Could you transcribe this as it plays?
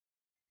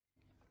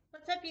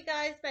What's up, you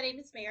guys? My name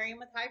is Mary. I'm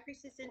with High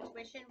Priestess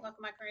Intuition.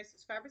 Welcome, my current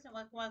subscribers, and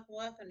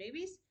welcome,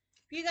 newbies.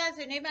 If you guys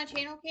are new to my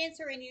channel,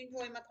 Cancer, and you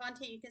enjoy my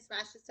content, you can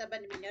smash the sub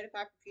button to be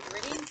notified for future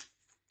readings.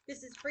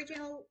 This is free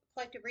general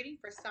collective reading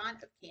for sign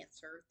of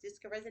Cancer.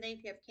 This can resonate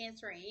if you have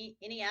Cancer in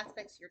any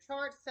aspects of your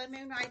chart: Sun,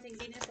 Moon, Rising,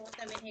 Venus, North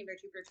Node, Midheaven, or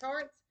Jupiter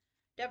charts.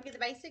 Don't forget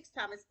the basics.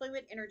 Time is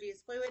fluid. Energy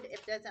is fluid.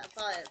 If it doesn't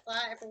apply,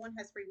 everyone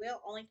has free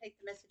will. Only take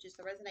the messages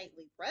that resonate.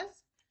 Leave the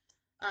rest.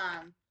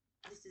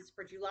 This is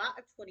for July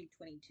of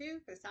 2022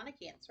 for the sign of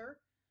Cancer.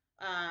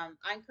 I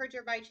encourage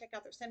everybody to check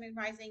out their Sun, Moon,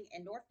 Rising,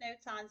 and North Node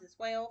signs as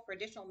well for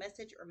additional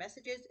message or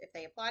messages if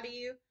they apply to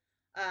you.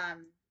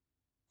 And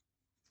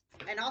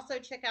also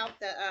check out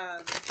the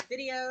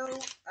video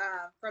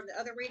from the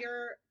other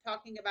reader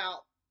talking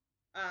about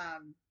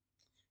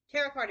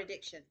tarot card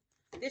addiction.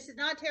 This is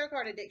not tarot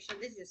card addiction.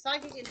 This is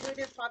psychic,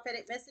 intuitive,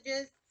 prophetic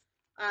messages.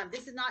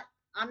 This is not.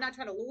 I'm not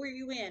trying to lure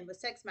you in with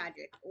sex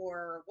magic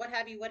or what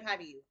have you, what have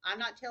you. I'm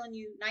not telling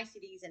you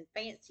niceties and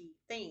fancy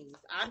things.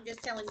 I'm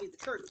just telling you the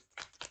truth.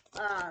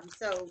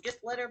 So just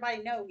let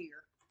everybody know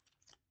here.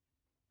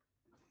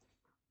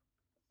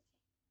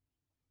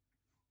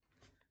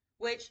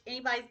 Which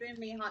anybody's been with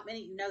me a hot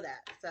minute, you know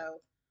that.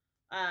 So,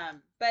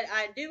 but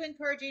I do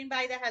encourage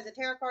anybody that has a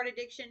tarot card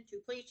addiction to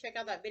please check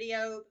out that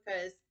video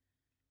because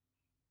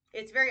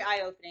it's very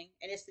eye-opening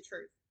and it's the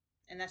truth.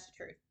 And that's the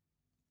truth.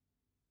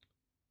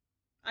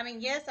 I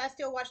mean, yes, I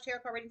still watch tarot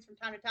card readings from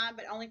time to time,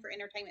 but only for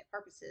entertainment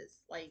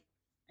purposes. Like,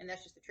 and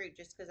that's just the truth,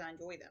 just because I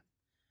enjoy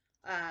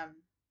them.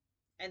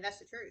 And that's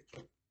the truth.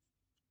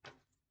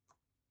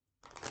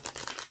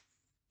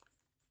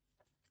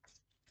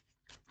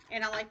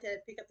 And I like to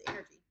pick up the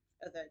energy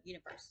of the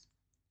universe.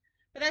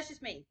 But that's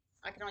just me.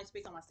 I can only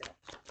speak on myself.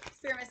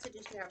 Spirit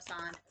messages, you have a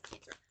sign of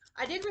Cancer.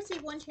 I did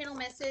receive one channel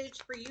message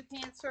for you,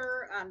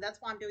 Cancer. That's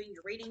why I'm doing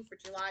your reading for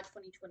July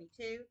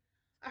 2022.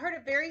 I heard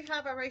a very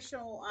high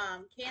vibrational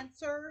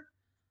Cancer.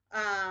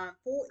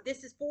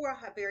 This is for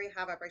a very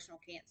high vibrational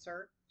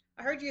Cancer.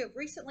 I heard you have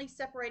recently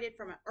separated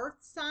from an earth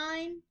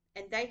sign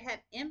and they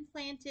have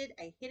implanted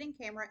a hidden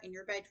camera in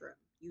your bedroom.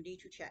 You need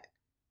to check.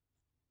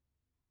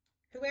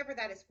 Whoever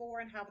that is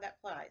for and how that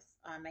applies,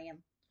 ma'am.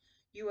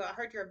 You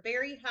heard you're a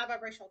very high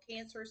vibrational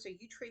Cancer, so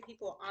you treat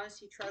people with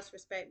honesty, trust,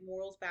 respect,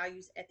 morals,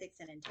 values, ethics,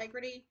 and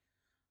integrity.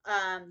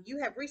 You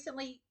have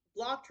recently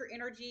blocked your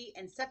energy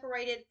and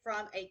separated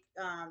from a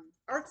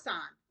earth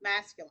sign,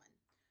 masculine.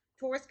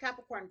 Taurus,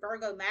 Capricorn,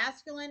 Virgo,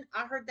 masculine.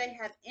 I heard they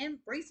have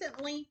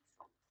recently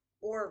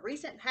or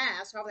recent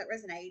past, however that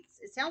resonates.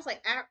 It sounds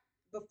like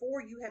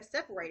before you have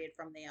separated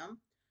from them,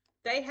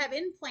 they have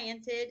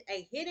implanted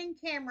a hidden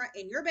camera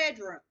in your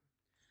bedroom.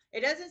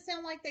 It doesn't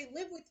sound like they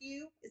live with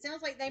you. It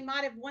sounds like they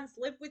might have once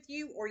lived with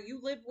you or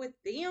you lived with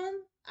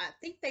them. I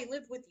think they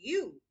lived with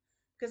you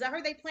because I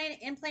heard they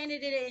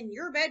implanted it in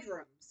your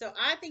bedroom. So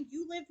I think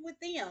you lived with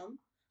them.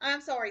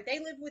 I'm sorry, they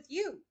lived with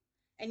you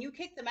and you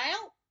kicked them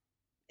out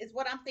is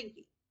what I'm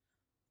thinking.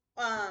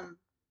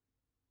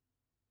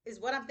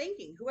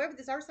 Whoever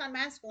this earth sign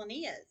masculine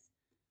is.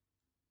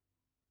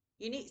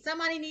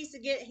 Somebody needs to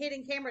get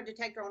hidden camera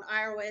detector on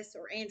iOS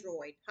or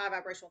Android, high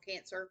vibrational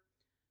Cancer.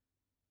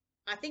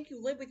 I think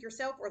you live with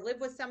yourself or live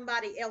with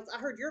somebody else. I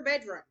heard your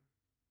bedroom.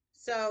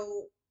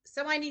 So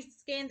somebody needs to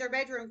scan their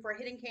bedroom for a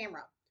hidden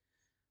camera.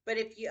 But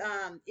if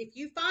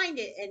you find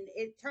it and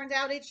it turns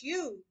out it's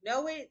you,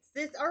 know it's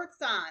this earth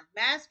sign,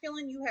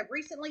 masculine, you have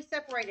recently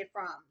separated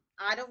from.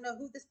 I don't know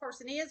who this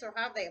person is or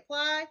how they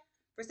apply.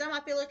 For some,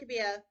 I feel it could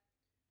be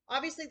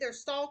obviously they're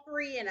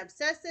stalkery and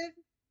obsessive.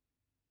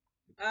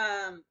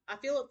 I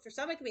feel for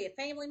some it could be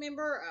a family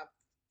member, a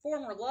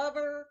former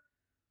lover,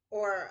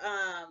 or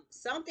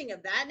something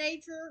of that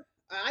nature.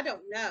 I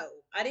don't know.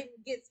 I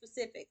didn't get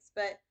specifics,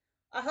 but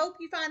I hope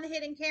you find the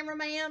hidden camera,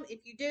 ma'am.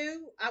 If you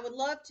do, I would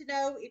love to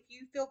know if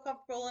you feel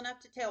comfortable enough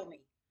to tell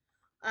me.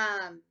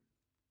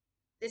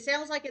 It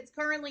sounds like it's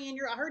currently in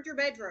I heard your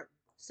bedroom.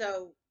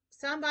 So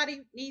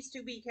somebody needs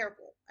to be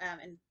careful,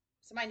 and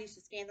somebody needs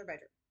to scan their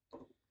bedroom.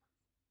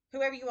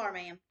 Whoever you are,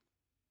 ma'am.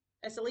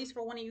 That's at least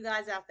for one of you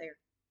guys out there.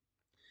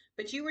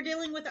 But you were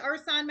dealing with the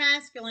earth sign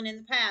masculine in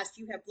the past.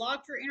 You have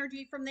blocked your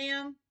energy from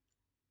them.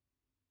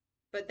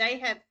 But they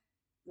have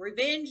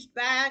revenged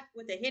back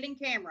with a hidden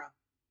camera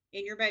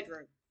in your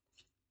bedroom.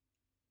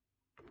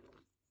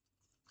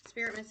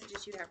 Spirit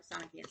messages, you have a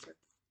sign of Cancer.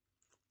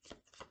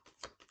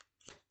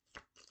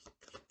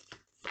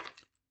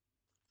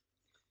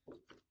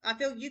 I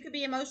feel you could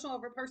be emotional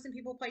over a person,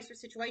 people, place, or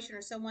situation,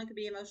 or someone could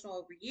be emotional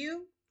over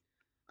you.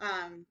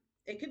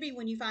 It could be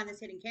when you find this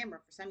hidden camera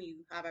for some of you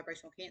high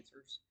vibrational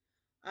Cancers.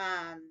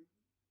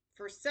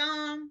 For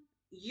some,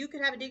 you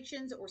could have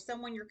addictions or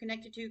someone you're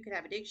connected to could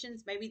have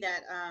addictions. Maybe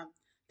that, I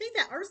think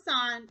that earth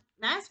sign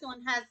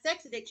masculine has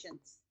sex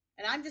addictions.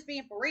 And I'm just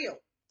being for real.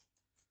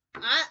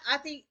 I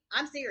think,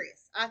 I'm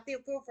serious. I feel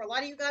for a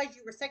lot of you guys,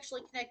 you were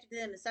sexually connected to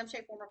them in some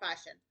shape, form, or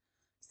fashion.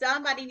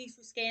 Somebody needs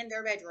to scan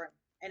their bedroom.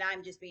 And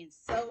I'm just being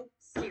so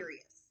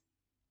serious.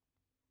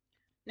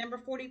 Number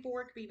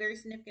 44 could be a very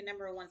significant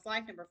number in one's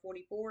life. Number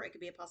 44, it could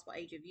be a possible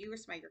age of you or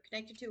somebody you're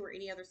connected to or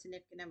any other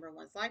significant number in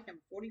one's life.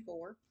 Number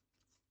 44.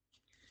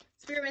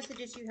 Spirit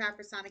messages you have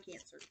for sign of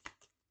Cancer.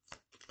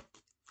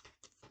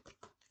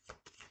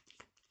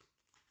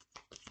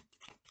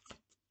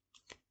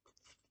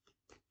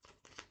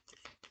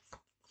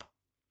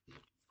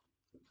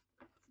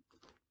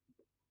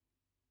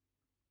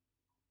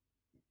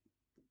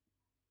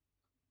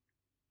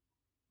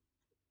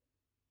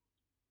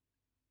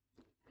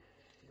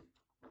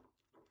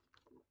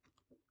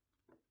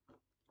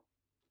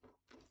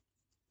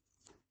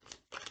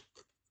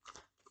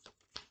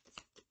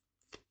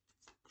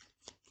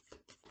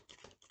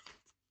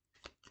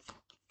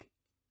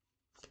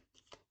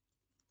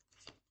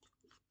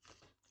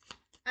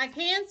 A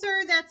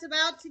Cancer that's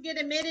about to get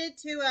admitted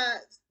to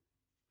a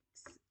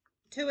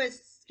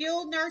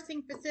skilled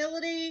nursing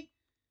facility.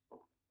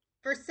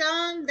 For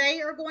some,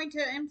 they are going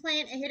to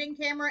implant a hidden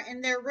camera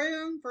in their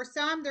room. For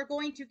some, they're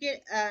going to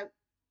get a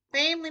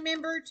family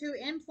member to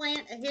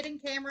implant a hidden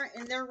camera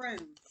in their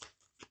room.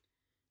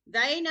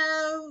 They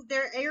know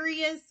their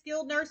area's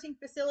skilled nursing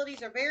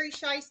facilities are very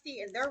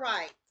shisty, and they're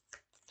right.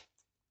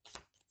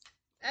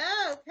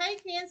 Oh, okay,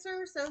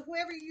 Cancer. So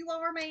whoever you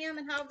are, ma'am,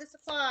 and how this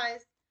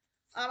applies,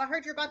 I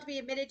heard you're about to be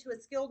admitted to a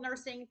skilled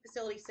nursing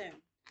facility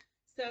soon.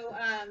 So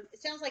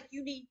it sounds like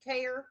you need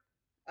care.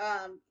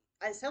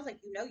 It sounds like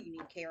you know you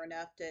need care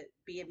enough to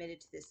be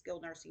admitted to this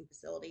skilled nursing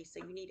facility. So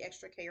you need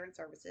extra care and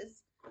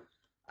services,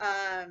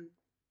 um,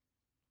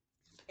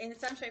 in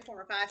some shape, form,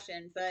 or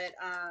fashion. But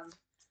and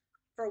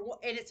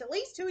it's at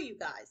least two of you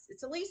guys.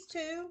 It's at least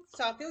two.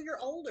 So I feel you're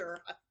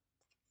older.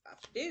 I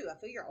do. I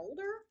feel you're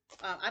older.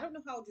 I don't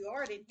know how old you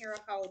are. I didn't hear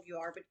how old you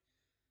are, but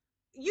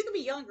you can be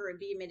younger and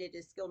be admitted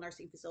to skilled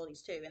nursing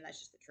facilities too, and that's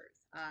just the truth.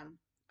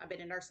 I've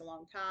been a nurse a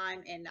long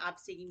time, and I've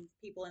seen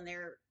people in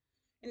their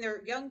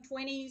young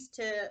 20s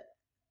to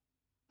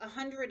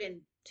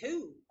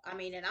 102. I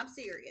mean, and I'm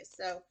serious.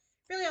 So it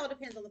really all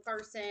depends on the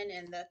person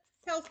and the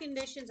health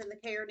conditions and the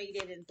care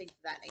needed and things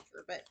of that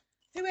nature. But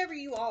whoever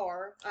you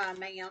are,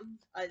 ma'am,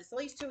 it's at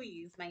least two of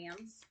you,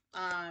 ma'ams.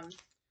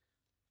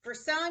 For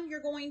some, you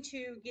are going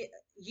to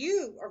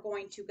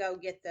go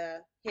get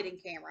the hidden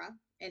camera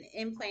and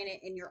implant it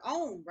in your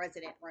own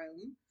resident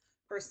room.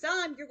 For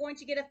some, you're going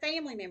to get a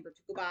family member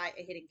to go buy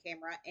a hidden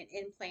camera and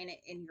implant it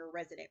in your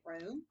resident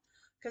room.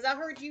 Because I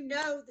heard you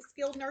know the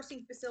skilled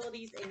nursing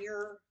facilities in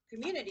your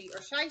community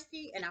are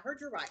shisty, and I heard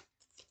you're right.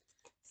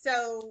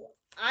 So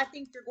I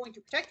think you're going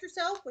to protect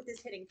yourself with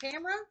this hidden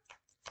camera.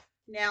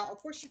 Now, of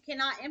course, you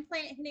cannot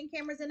implant hidden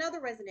cameras in other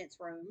residents'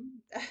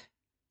 room.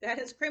 That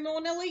is criminal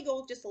and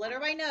illegal, just to let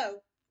everybody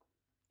know.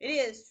 It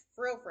is,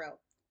 for real.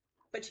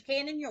 But you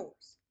can in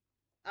yours.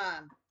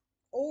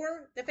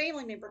 Or the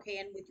family member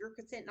can with your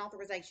consent and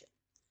authorization.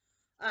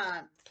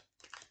 I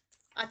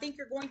think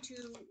you're going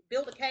to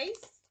build a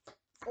case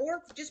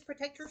or just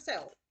protect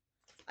yourself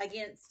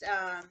against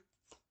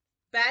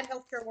bad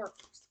healthcare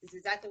workers. Is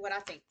exactly what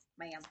I think,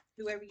 ma'am,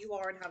 whoever you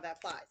are and how that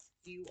applies.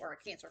 You are a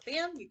Cancer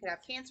femme. You could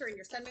have Cancer in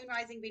your Sun, Moon,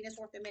 Rising, Venus,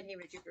 North, and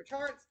Midheaven, Jupiter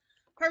charts.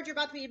 Heard you're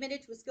about to be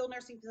admitted to a skilled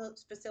nursing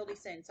facility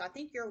soon. So I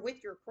think you're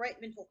with your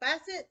correct mental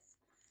facets,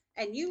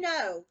 and you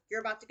know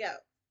you're about to go.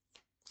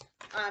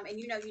 And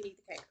you know you need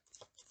the care.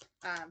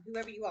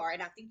 Whoever you are,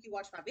 and I think you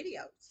watch my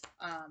videos,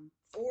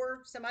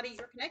 or somebody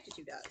you're connected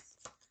to does.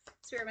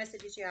 Spirit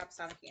messages you have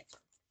sign of Cancer.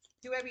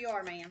 Whoever you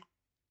are, ma'am.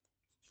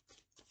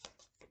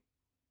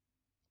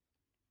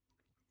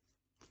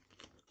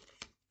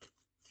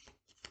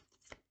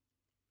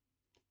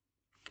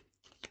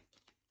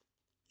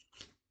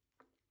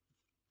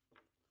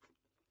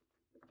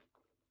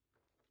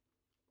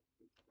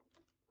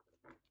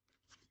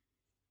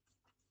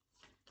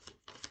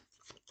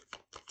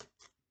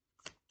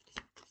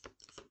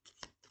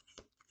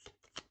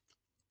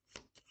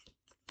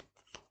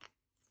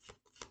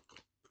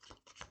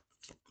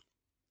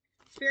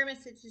 Spirit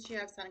messages you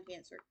have sign of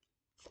Cancer.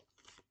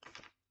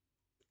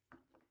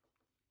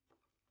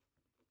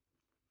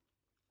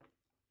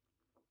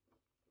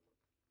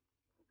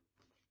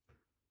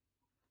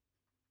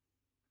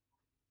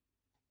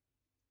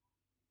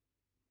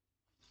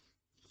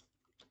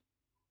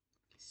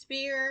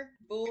 Spear,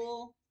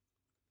 bull,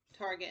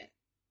 target.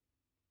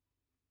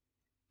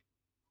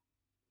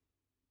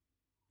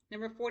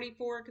 Number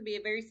 44 could be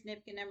a very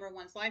significant number in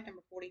one's life.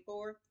 Number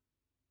 44.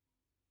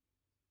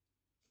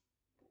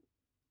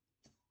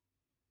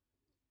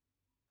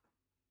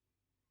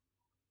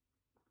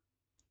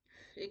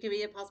 It could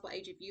be a possible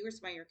age of you or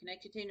somebody you're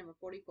connected to. Number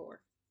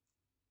 44.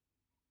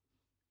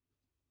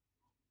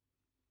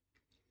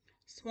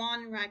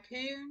 Swan and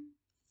raccoon.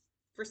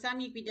 For some,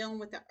 you'd be dealing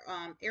with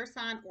an air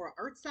sign or an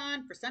earth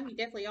sign. For some, you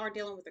definitely are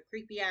dealing with a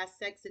creepy ass,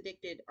 sex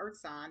addicted earth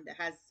sign that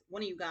has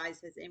one of you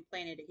guys has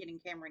implanted a hidden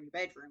camera in your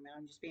bedroom. And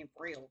I'm just being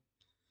for real.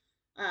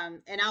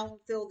 And I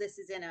don't feel this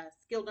is in a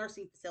skilled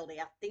nursing facility.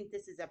 I think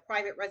this is a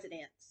private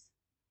residence.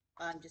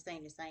 Just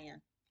saying.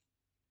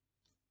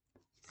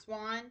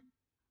 Swan.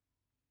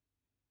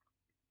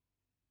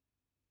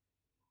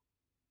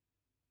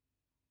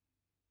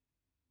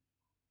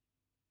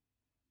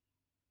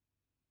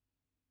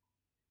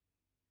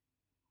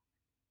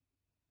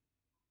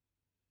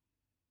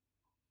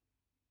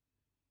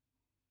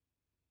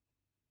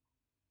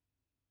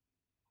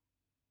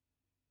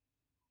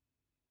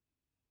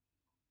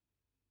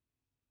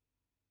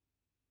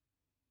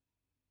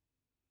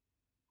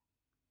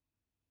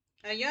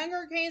 A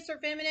younger Cancer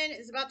feminine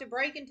is about to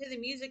break into the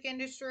music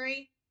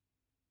industry,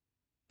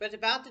 but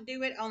about to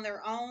do it on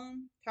their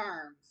own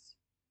terms.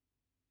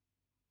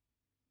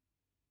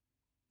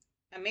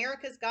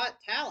 America's Got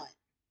Talent.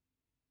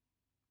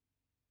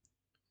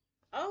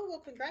 Oh,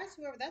 well, congrats,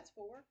 whoever that's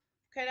for.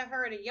 Okay, I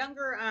heard a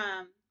younger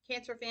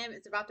Cancer femme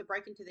is about to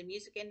break into the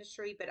music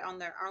industry, but on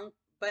their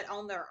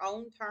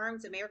own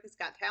terms. America's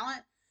Got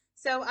Talent.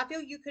 So I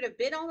feel you could have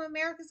been on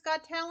America's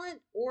Got Talent,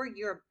 or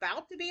you're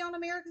about to be on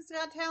America's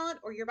Got Talent,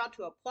 or you're about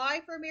to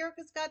apply for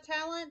America's Got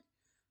Talent.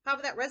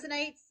 However that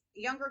resonates.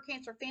 Younger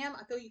Cancer femme,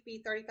 I feel you could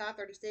be 35,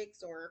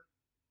 36, or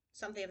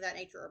something of that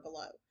nature or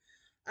below.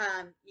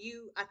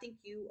 I think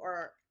you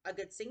are a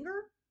good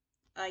singer.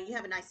 You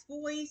have a nice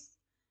voice,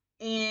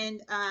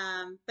 and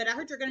but I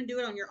heard you're going to do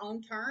it on your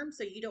own terms,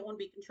 so you don't want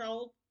to be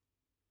controlled,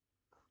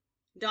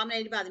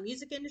 dominated by the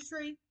music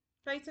industry,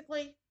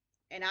 basically.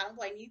 And I don't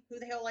blame you. Who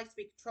the hell likes to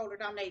be controlled or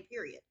dominated?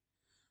 Period.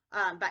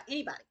 By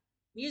anybody.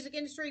 Music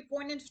industry,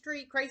 porn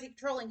industry, crazy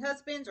controlling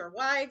husbands or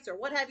wives or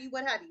what have you,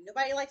 what have you.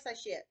 Nobody likes that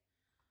shit.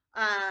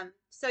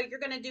 So you're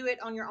going to do it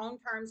on your own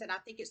terms, and I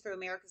think it's through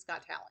America's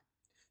Got Talent.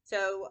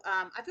 So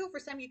I feel for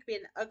some you could be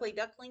an ugly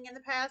duckling in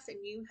the past, and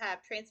you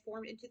have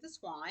transformed into the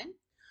swan,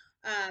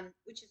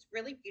 which is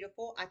really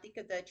beautiful. I think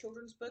of the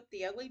children's book,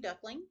 The Ugly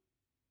Duckling,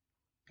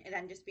 and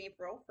I'm just being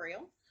for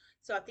real.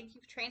 So I think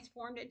you've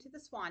transformed into the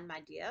swan,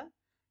 my dear,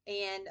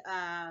 and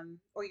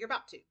or you're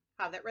about to.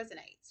 How that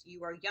resonates.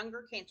 You are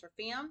younger Cancer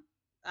femme.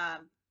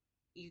 Um,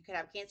 you could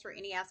have Cancer in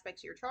any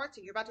aspects of your chart,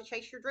 so you're about to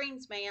chase your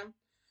dreams, ma'am.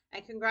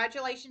 And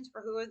congratulations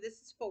for whoever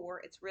this is for.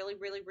 It's really,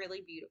 really,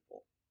 really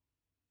beautiful.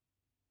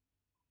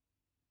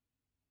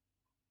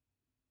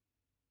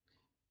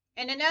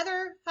 And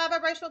another high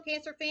vibrational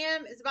Cancer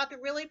femme is about to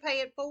really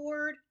pay it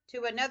forward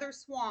to another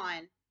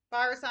swan,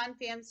 fire sign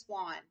femme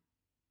swan,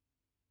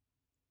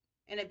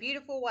 in a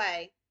beautiful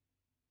way.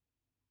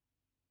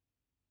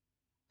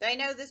 They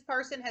know this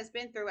person has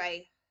been through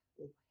a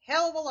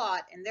hell of a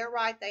lot, and they're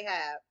right, they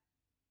have.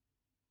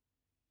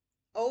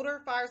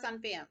 Older fire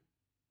sign femme.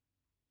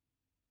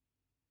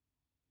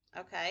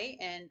 Okay,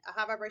 and a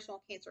high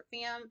vibrational Cancer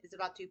femme is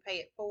about to pay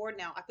it forward.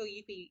 Now, I feel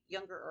you'd be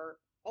younger or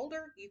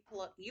older. You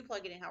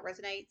plug it in how it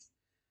resonates.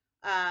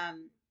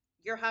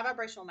 You're high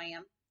vibrational,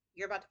 ma'am.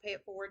 You're about to pay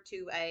it forward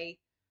to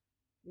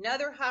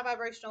another high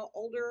vibrational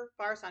older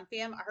fire sign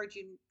femme. I heard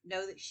you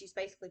know that she's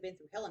basically been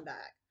through hell and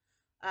back.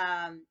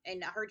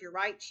 And I heard you're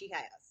right, she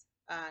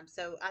has.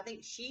 So I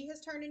think she has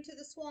turned into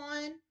the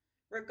swan.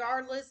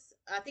 Regardless,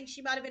 I think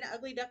she might have been an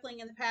ugly duckling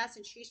in the past,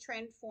 and she's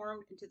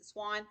transformed into the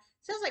swan.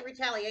 Sounds like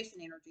retaliation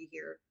energy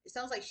here. It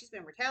sounds like she's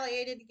been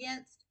retaliated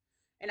against,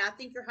 and I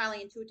think you're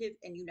highly intuitive,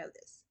 and you know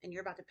this, and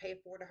you're about to pay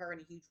it forward to her in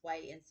a huge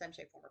way in some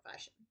shape, form, or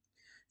fashion.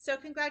 So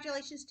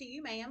congratulations to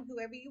you, ma'am,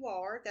 whoever you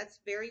are. That's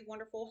very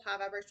wonderful, high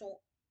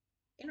vibrational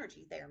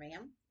energy there,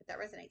 ma'am, if that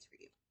resonates for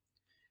you.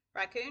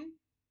 Raccoon?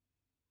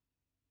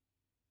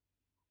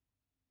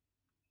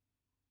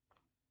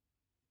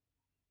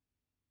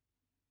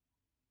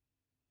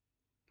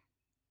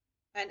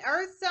 An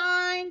earth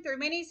sign through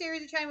many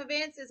series of chain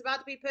events is about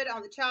to be put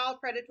on the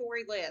child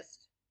predatory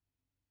list.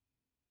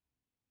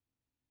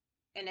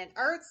 And an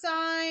earth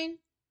sign,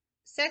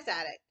 sex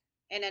addict.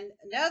 And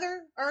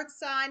another earth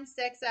sign,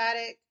 sex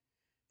addict,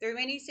 through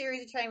many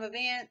series of chain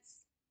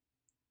events,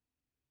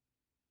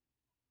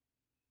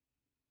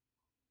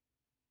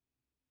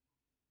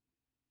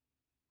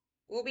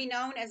 will be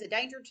known as a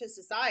danger to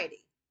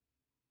society.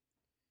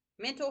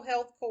 Mental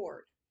health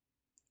court.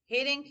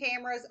 Hidden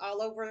cameras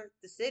all over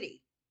the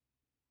city.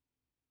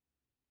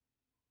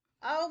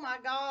 Oh my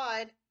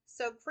God.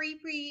 So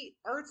creepy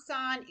earth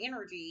sign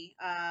energy.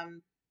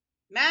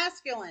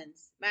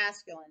 Masculines.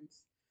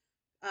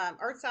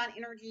 Earth sign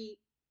energy,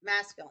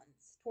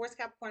 masculines. Taurus,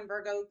 Capricorn,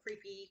 Virgo,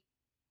 creepy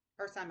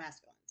earth sign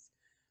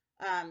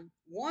masculines.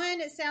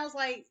 One, it sounds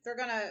like they're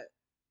going to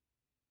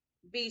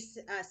be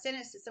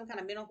sentenced to some kind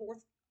of mental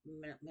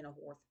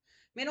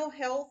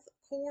health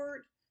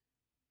court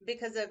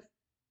because of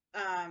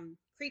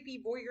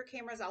creepy voyeur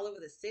cameras all over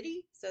the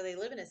city. So they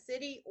live in a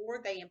city, or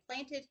they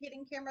implanted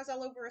hidden cameras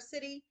all over a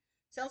city.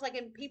 Sounds like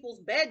in people's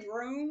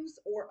bedrooms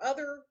or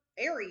other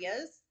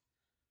areas.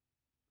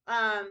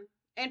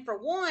 And for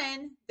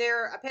one,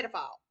 they're a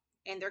pedophile,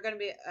 and they're going to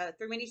be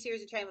through many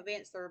series of chain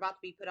events. They're about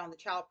to be put on the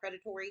child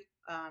predatory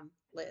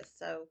list.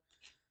 So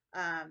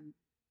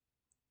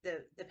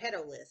the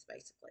pedo list,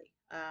 basically.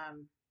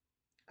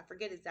 I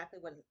forget exactly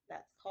what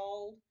that's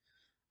called.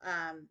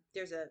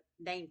 There's a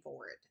name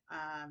for it.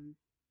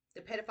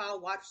 The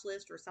pedophile watch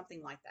list or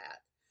something like that.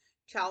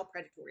 Child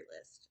predatory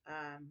list.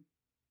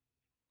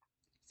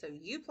 So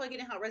you plug it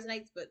in how it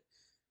resonates, but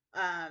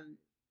um,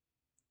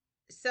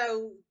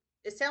 so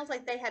it sounds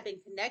like they have been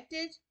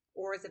connected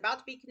or is about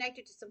to be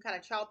connected to some kind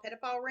of child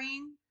pedophile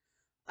ring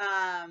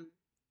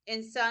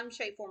in some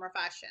shape, form, or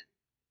fashion.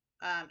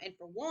 And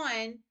for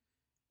one,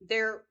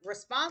 they're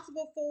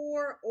responsible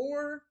for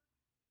or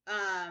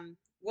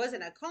was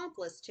an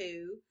accomplice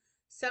to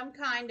some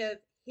kind of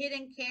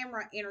hidden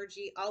camera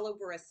energy all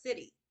over a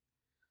city.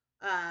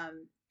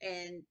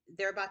 and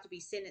they're about to be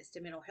sentenced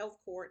to mental health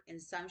court in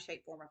some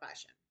shape, form, or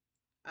fashion.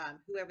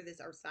 Whoever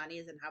this earth sign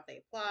is and how they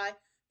apply.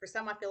 For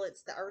some, I feel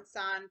it's the earth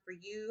sign. For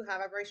you, high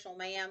vibrational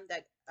ma'am,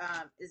 that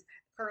is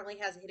currently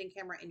has a hidden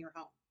camera in your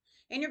home,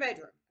 in your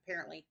bedroom,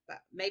 apparently, but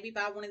maybe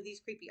by one of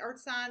these creepy earth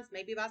signs,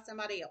 maybe by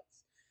somebody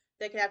else.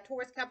 They could have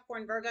Taurus,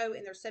 Capricorn, Virgo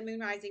in their sun, moon,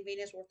 rising,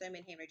 Venus, North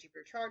Node, Hammer,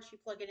 Jupiter charge. You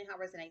plug it in how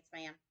it resonates,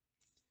 ma'am.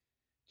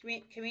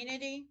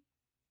 Community.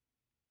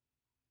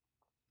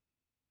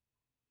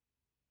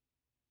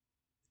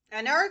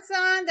 An earth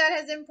sign that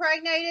has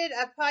impregnated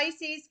a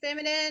Pisces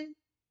feminine.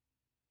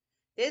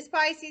 This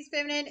Pisces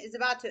feminine is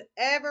about to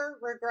ever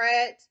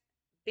regret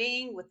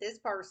being with this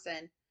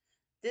person.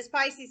 This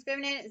Pisces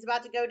feminine is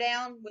about to go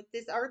down with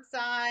this earth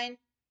sign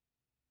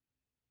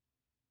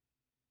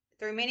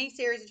through many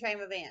series of chain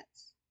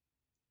events.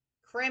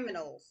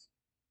 Criminals.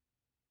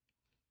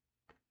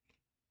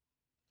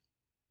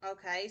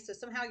 Okay, so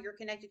somehow you're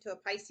connected to a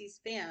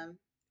Pisces femme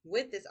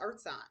with this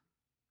earth sign,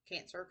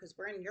 Cancer, because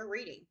we're in your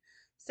reading.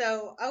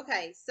 So,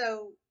 okay,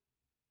 so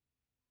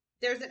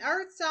there's an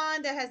earth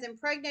sign that has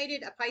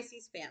impregnated a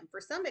Pisces femme.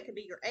 For some, it could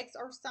be your ex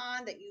earth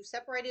sign that you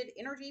separated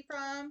energy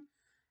from,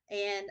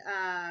 and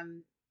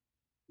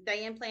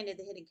they implanted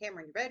the hidden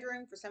camera in your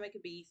bedroom. For some, it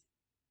could be,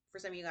 for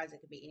some of you guys, it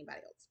could be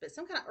anybody else, but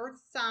some kind of earth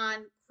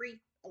sign,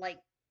 like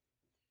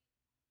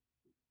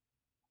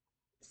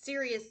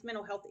serious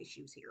mental health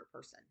issues here,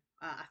 person.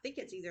 I think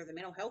it's either the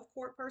mental health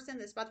court person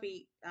that's about to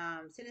be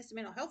sentenced to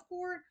mental health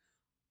court,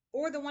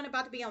 or the one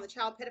about to be on the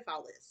child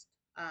pedophile list.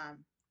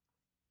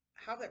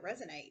 How that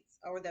resonates,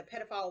 or the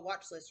pedophile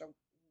watch list, or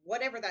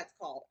whatever that's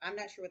called. I'm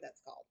not sure what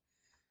that's called,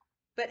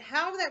 but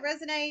how that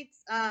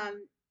resonates.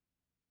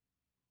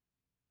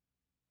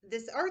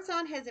 This earth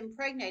sign has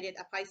impregnated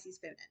a Pisces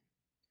feminine.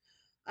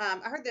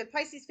 I heard that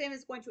Pisces feminine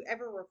is going to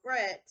ever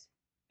regret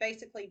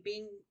basically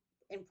being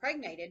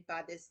impregnated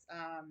by this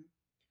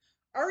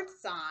earth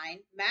sign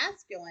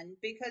masculine,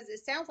 because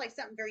it sounds like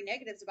something very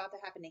negative is about to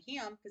happen to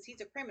him because he's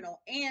a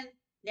criminal, and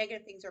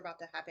negative things are about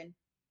to happen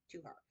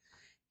to her.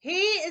 He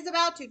is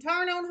about to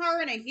turn on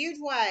her in a huge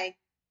way.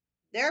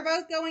 They're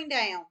both going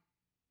down.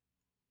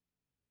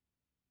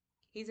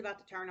 He's about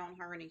to turn on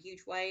her in a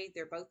huge way.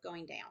 They're both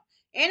going down.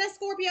 And a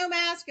Scorpio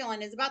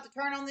masculine is about to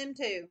turn on them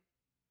too.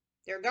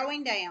 They're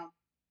going down.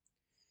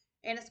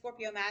 And a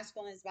Scorpio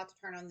masculine is about to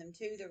turn on them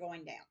too. They're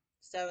going down.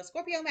 So a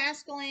Scorpio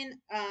masculine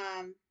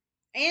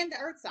and the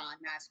earth sign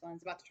masculine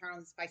is about to turn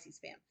on the Pisces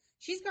femme.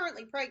 She's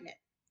currently pregnant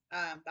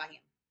by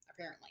him,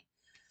 apparently.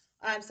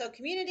 So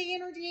community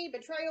energy,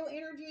 betrayal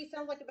energy,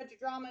 sounds like a bunch of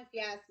drama if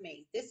you ask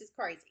me. This is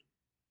crazy.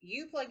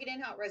 You plug it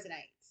in how it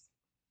resonates.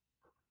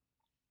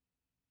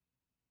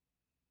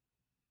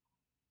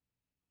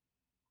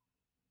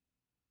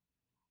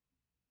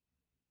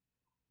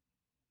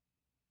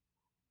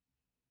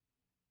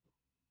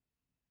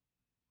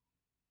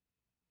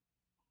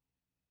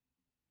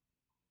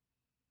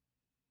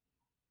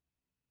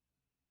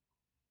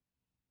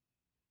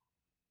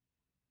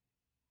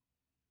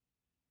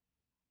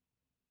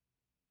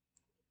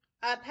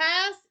 A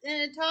past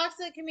in a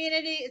toxic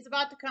community is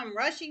about to come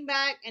rushing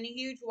back in a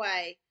huge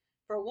way.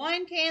 For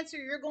one, Cancer,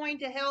 you're going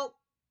to help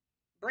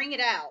bring it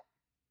out.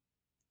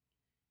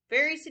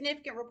 Very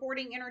significant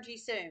reporting energy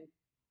soon.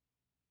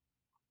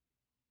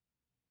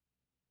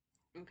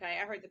 Okay,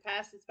 I heard the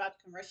past is about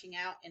to come rushing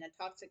out in a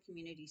toxic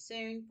community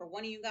soon. For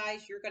one of you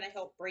guys, you're going to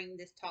help bring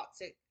this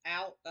toxic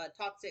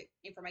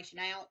information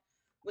out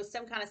with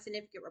some kind of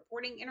significant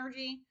reporting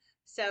energy.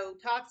 So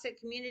toxic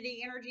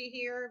community energy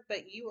here,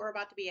 but you are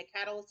about to be a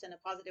catalyst in a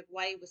positive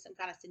way with some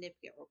kind of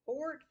significant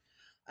report.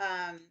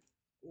 Um,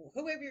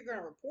 Whoever you're going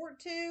to report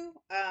to,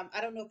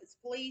 I don't know if it's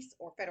police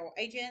or federal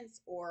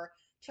agents or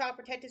Child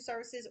Protective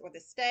Services or the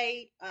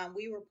state.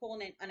 We were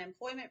pulling in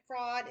unemployment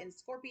fraud in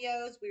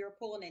Scorpios. We were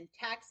pulling in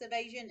tax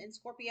evasion in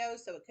Scorpios.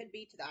 So it could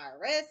be to the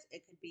IRS.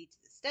 It could be to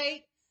the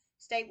state.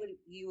 State would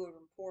you would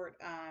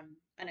report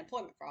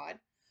unemployment fraud,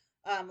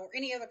 or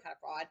any other kind of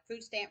fraud,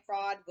 food stamp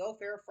fraud,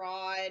 welfare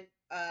fraud,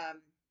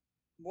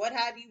 what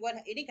have you, what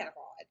any kind of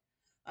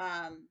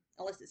fraud,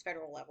 unless it's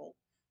federal level.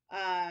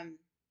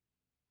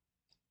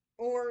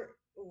 Or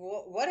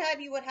what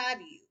have you,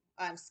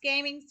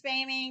 scamming,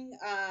 spamming,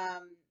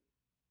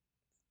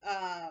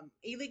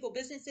 illegal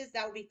businesses.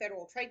 That would be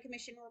Federal Trade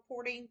Commission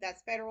reporting.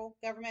 That's federal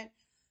government.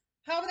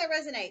 However that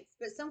resonates,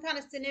 but some kind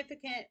of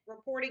significant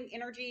reporting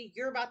energy.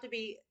 You're about to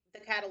be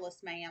the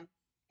catalyst, ma'am.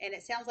 And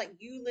it sounds like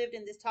you lived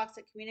in this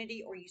toxic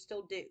community, or you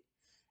still do.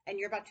 And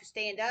you're about to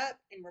stand up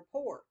and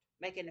report,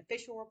 make an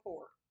official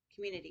report.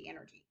 Community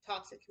energy,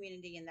 toxic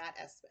community in that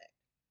aspect.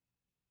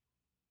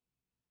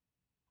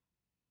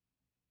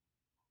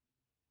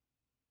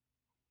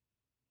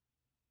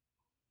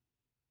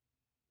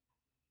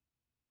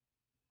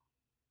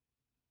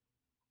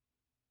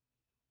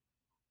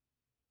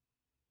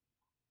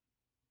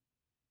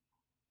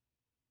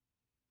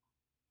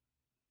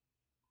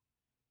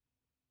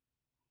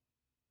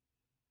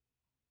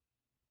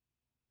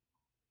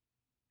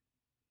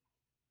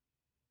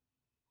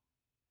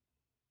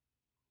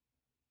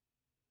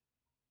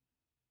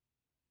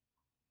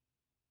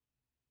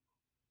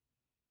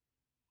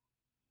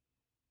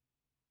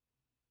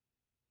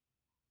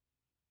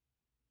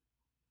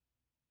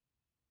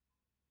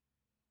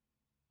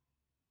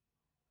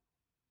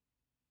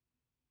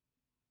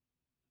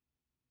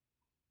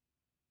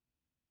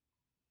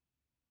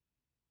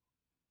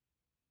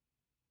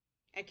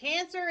 A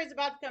Cancer is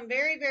about to become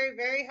very, very,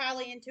 very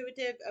highly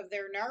intuitive of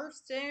their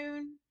nurse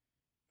soon.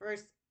 For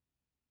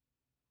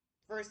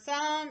for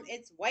some,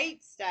 it's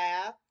wait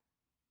staff.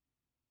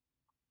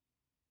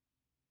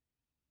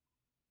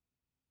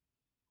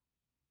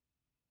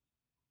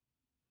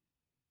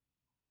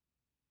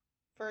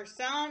 For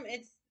some,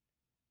 it's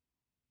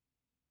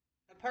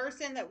a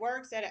person that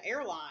works at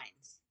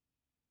airlines.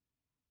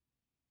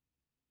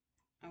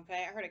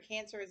 Okay, I heard a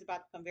Cancer is about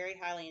to become very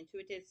highly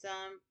intuitive.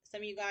 Some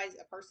of you guys,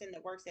 a person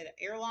that works at an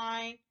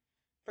airline.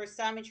 For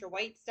some, it's your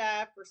wait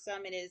staff. For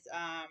some, it is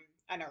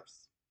a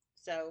nurse.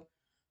 So,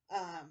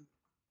 um,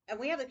 and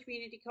we have a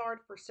community card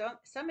for some.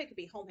 Some it could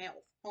be home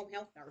health. Home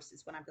health nurse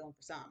is what I'm going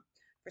for some.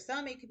 For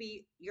some, it could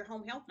be your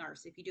home health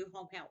nurse if you do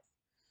home health.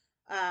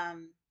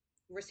 Um,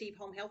 receive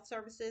home health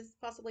services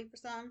possibly for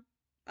some,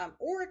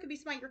 or it could be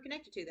somebody you're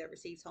connected to that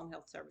receives home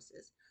health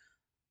services,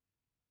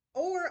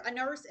 or a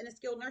nurse in a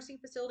skilled nursing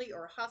facility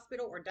or a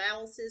hospital or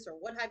dialysis or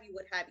what have you,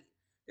 what have you.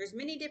 There's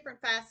many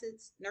different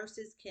facets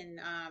nurses can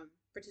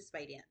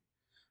participate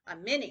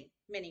in. Many,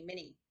 many,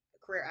 many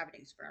career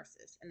avenues for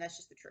nurses, and that's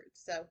just the truth.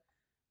 So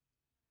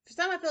for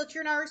some, I feel it's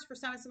your nurse. For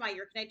some, it's somebody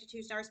you're connected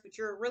to, nurse, but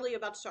you're really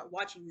about to start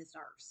watching this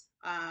nurse,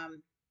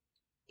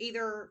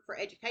 either for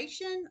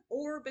education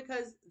or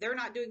because they're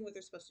not doing what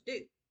they're supposed to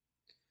do.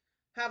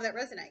 However, that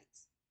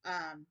resonates,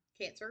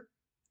 Cancer.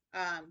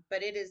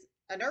 But it is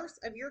a nurse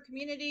of your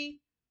community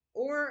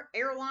or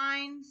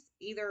airlines,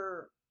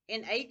 either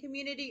in a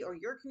community or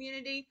your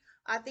community.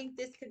 I think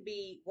this could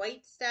be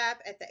wait staff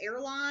at the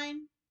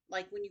airline,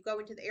 like when you go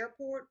into the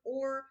airport,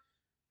 or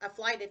a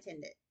flight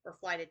attendant or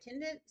flight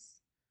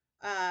attendants,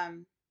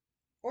 um,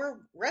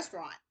 or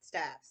restaurant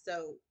staff.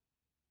 So,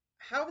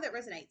 however that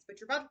resonates, but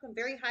you're about to become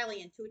very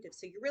highly intuitive.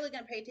 So, you're really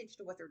going to pay attention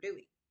to what they're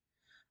doing.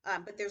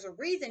 But there's a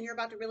reason you're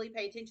about to really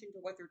pay attention to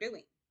what they're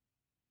doing.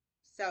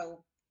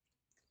 So,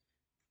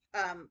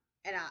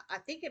 and I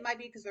think it might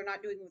be because they're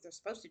not doing what they're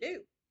supposed to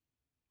do,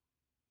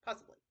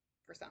 possibly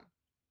for some.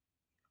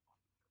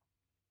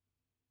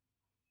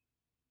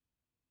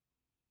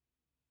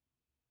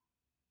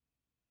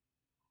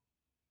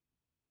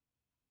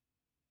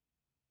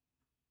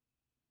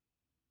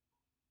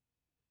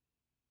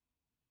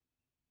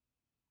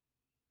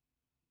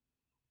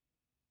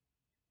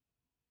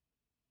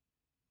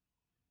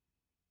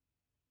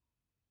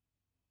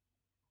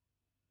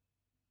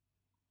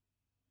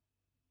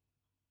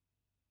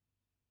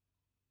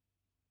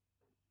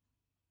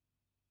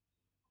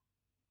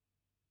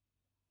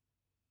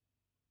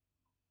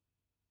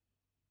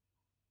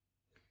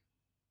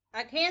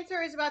 A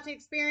Cancer is about to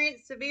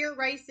experience severe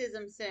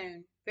racism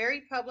soon,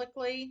 very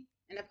publicly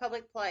in a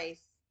public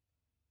place.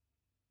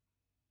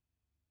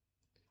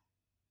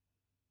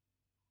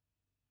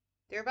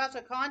 They're about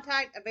to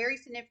contact a very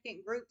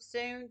significant group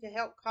soon to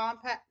help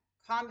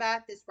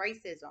combat this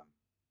racism.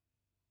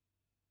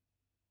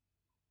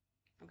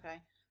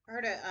 Okay. I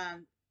heard a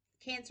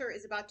Cancer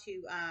is about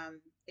to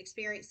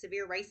experience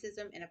severe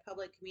racism in a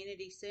public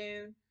community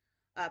soon,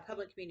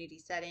 public community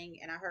setting.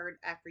 And I heard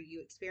after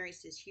you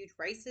experience this huge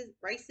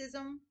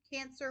racism,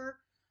 Cancer,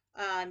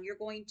 you're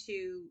going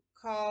to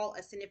call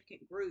a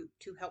significant group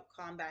to help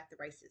combat the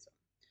racism.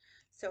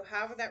 So,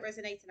 however that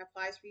resonates and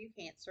applies for you,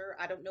 Cancer,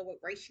 I don't know what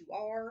race you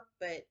are,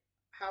 but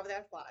however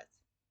that applies.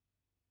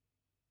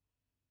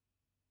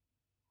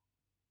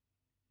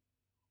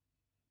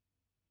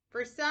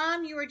 For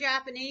some, you are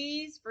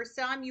Japanese. For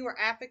some, you are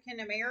African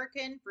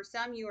American. For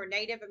some, you are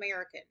Native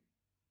American.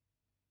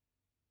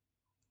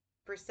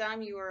 For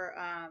some, you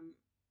are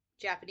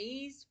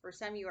Japanese. For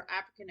some, you are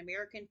African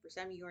American. For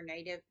some, you are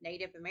Native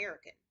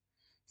American.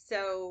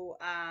 So,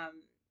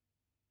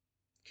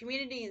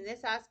 community in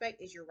this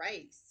aspect is your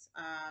race,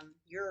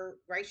 your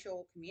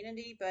racial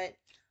community. But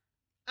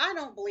I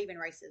don't believe in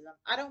racism.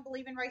 I don't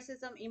believe in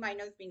racism. Anybody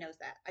knows me knows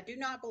that. I do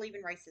not believe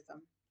in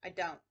racism. I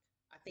don't.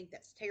 I think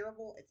that's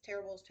terrible. It's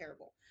terrible. It's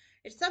terrible.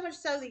 It's so much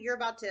so that you're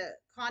about to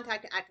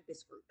contact an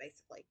activist group,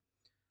 basically.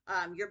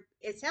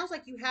 It sounds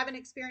like you haven't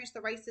experienced the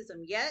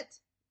racism yet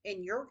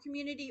in your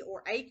community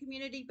or a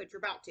community, but you're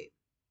about to.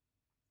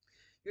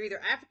 You're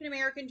either African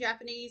American,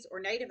 Japanese, or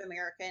Native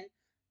American.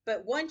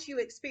 But once you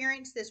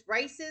experience this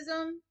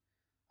racism,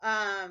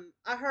 I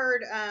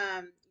heard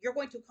you're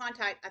going to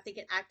contact, I think,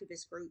 an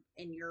activist group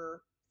in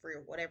your for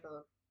your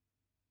whatever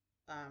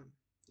um,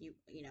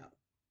 you know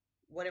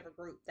whatever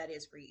group that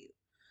is for you.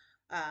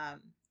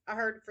 Um, I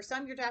heard for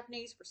some you're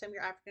Japanese, for some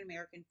you're African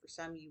American, for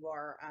some you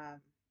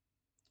are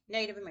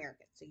Native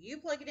American. So you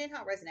plug it in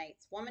how it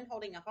resonates. Woman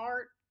holding a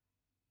heart.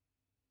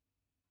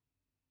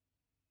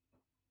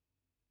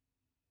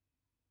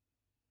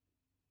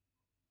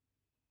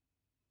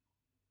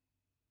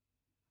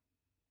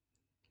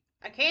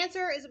 A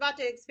Cancer is about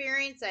to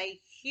experience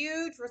a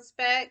huge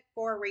respect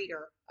for a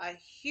reader. A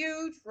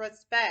huge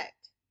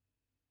respect.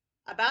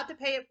 About to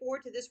pay it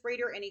forward to this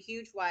reader in a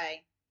huge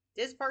way.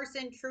 This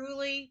person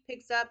truly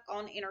picks up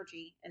on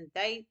energy, and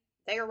they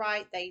are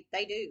right. They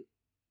do.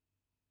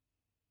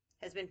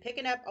 Has been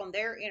picking up on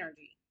their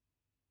energy.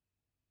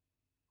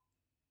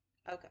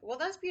 Okay. Well,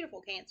 that's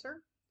beautiful,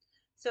 Cancer.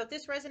 So if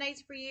this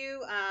resonates for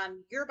you,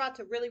 you're about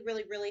to really,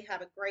 really, really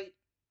have a great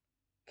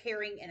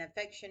caring and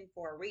affection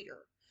for a reader.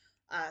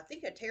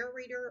 Think a tarot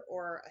reader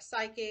or a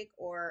psychic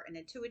or an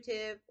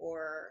intuitive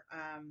or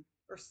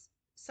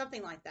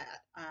something like that.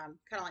 Kind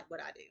of like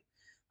what I do.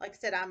 Like I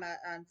said, I'm a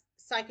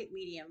psychic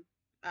medium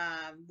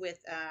with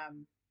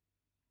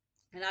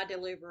and I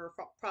deliver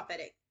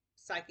prophetic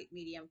psychic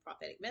medium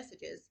prophetic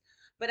messages.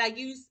 But I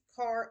use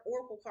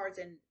oracle cards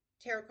and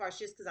tarot cards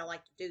just because I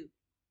like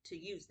to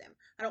use them.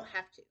 I don't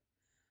have to.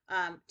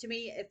 To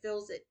me, it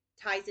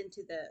ties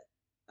into the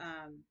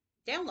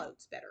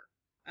downloads better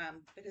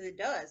because it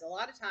does. A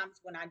lot of times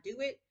when I do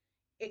it,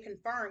 it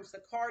confirms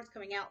the cards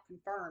coming out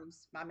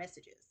confirms my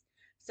messages.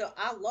 So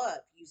I love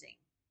using,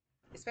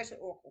 especially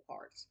oracle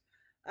cards.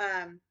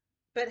 Um,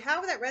 but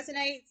however that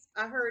resonates,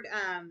 I heard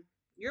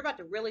you're about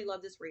to really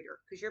love this reader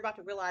because you're about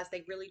to realize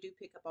they really do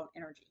pick up on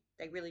energy.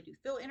 They really do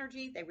feel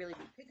energy. They really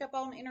do pick up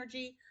on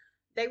energy.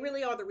 They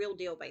really are the real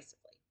deal,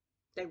 basically.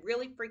 They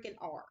really freaking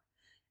are.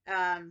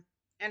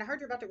 And I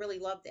heard you're about to really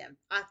love them.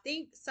 I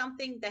think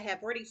something they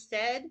have already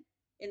said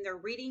in their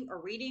reading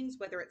or readings,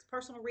 whether it's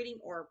personal reading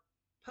or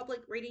public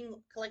reading,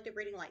 collective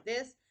reading like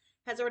this,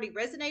 has already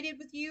resonated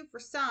with you. For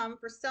some,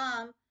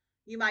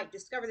 you might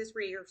discover this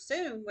reader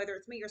soon, whether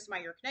it's me or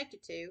somebody you're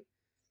connected to.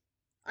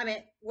 I mean,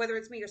 whether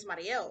it's me or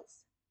somebody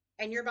else,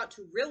 and you're about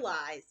to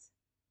realize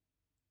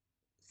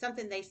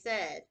something they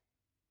said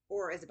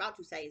or is about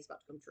to say is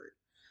about to come true,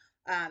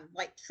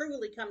 like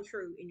truly come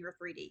true in your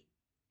 3D.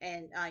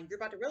 And you're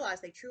about to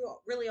realize they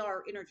really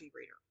are energy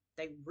reader.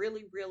 They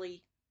really,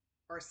 really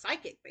are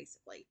psychic,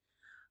 basically.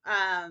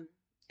 And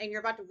you're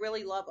about to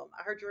really love them.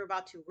 I heard you're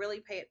about to really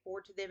pay it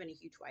forward to them in a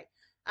huge way.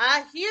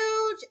 A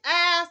huge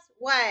ass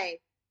way.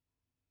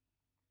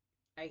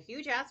 A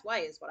huge ass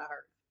way is what I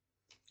heard.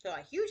 So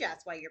a huge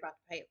ass way you're about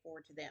to pay it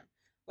forward to them.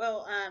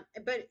 Well,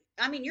 but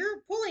I mean,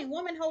 you're pulling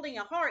woman holding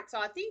a heart, so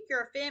I think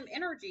you're a femme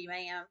energy,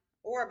 ma'am,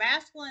 or a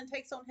masculine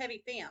takes on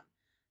heavy femme.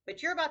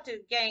 But you're about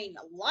to gain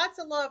lots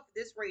of love for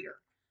this reader.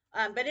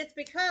 But it's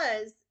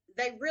because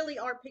they really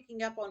are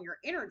picking up on your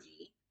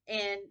energy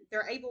and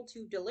they're able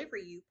to deliver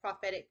you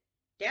prophetic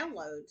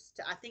downloads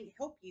to, I think,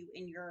 help you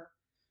in your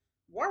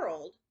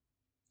world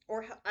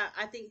or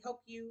I think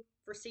help you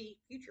foresee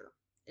future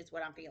is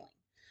what I'm feeling.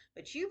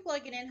 But you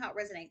plug it in how it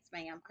resonates,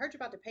 ma'am. I heard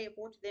you're about to pay it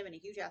forward to them in a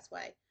huge ass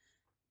way.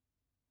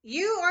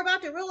 You are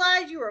about to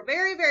realize you were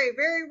very, very,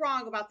 very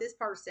wrong about this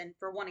person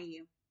for one of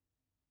you.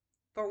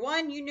 For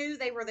one, you knew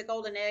they were the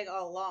golden egg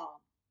all along.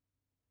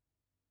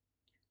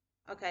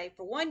 Okay,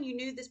 for one, you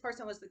knew this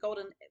person was the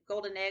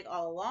golden egg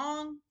all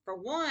along. For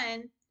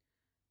one,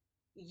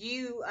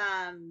 you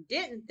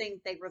didn't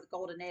think they were the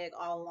golden egg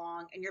all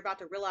along, and you're about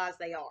to realize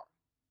they are.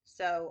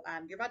 So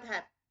you're about to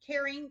have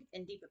caring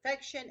and deep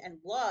affection and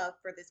love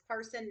for this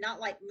person,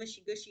 not like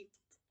mushy gushy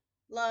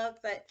love,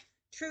 but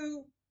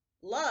true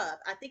love,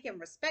 I think, and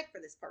respect for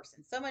this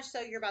person. So much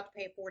so you're about to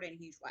pay it forward in a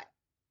huge way.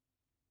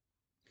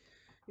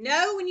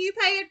 No, when you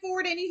pay it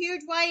forward in a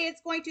huge way,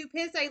 it's going to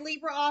piss a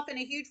Libra off in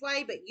a huge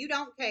way, but you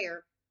don't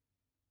care.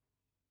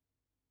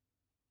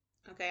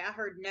 Okay, I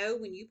heard no,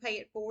 when you pay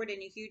it forward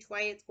in a huge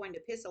way, it's going to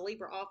piss a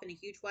Libra off in a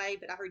huge way,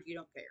 but I heard you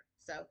don't care.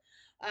 So,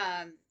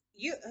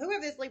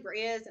 whoever this Libra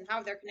is and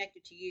how they're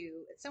connected to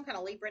you, it's some kind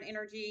of Libra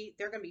energy.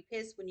 They're going to be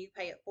pissed when you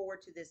pay it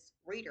forward to this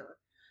reader.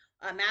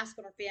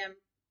 Masculine or femme,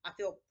 I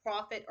feel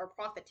prophet or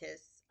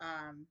prophetess,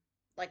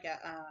 like a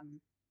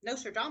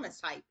Nostradamus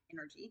type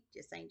energy,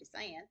 just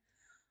saying.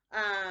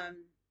 Um,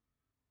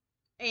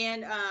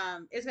 and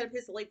it's going to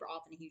piss the Libra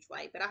off in a huge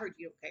way. But I heard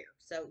you don't care.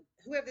 So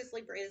whoever this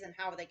Libra is and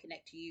how they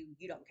connect to you,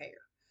 you don't care.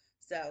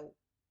 So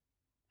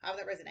how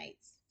that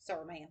resonates,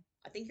 sir, ma'am.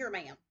 I think you're a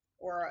man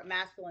or a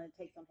masculine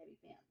that takes on heavy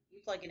femme. You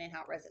plug it in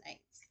how it resonates.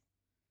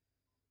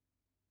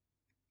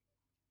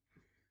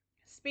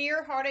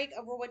 Spear, heartache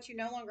over what you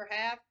no longer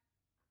have.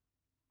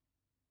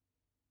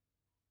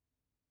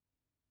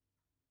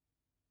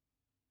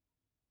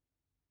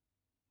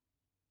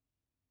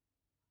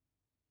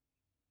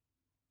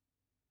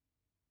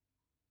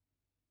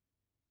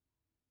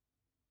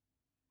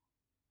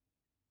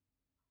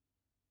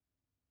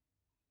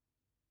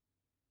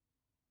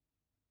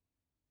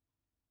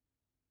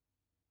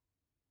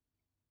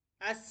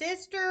 A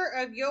sister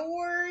of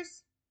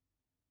yours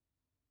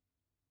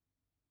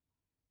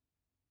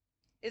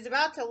is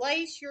about to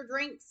lace your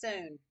drink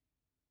soon.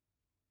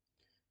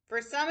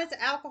 For some, it's an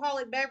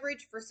alcoholic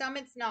beverage. For some,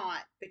 it's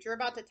not. But you're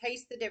about to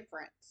taste the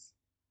difference.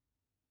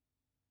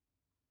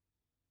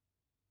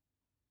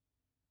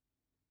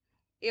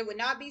 It would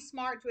not be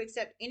smart to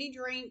accept any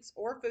drinks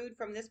or food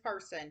from this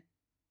person.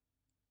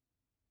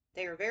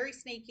 They are very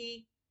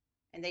sneaky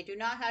and they do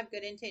not have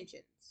good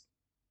intentions.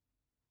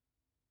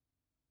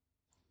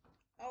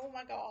 Oh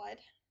my God.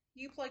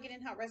 You plug it in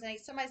how it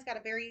resonates. Somebody's got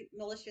a very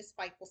malicious,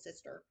 spiteful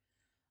sister.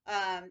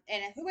 And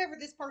whoever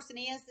this person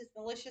is, this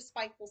malicious,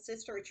 spiteful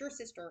sister, it's your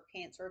sister,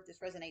 Cancer. If this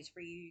resonates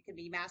for you, you could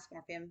be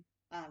masculine or femme,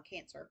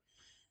 Cancer.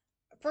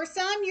 For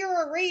some,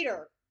 you're a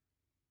reader.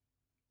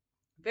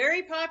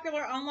 Very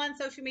popular online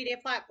social media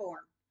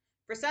platform.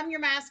 For some, you're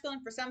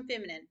masculine. For some,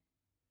 feminine.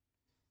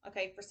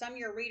 Okay, for some,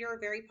 you're a reader,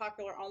 very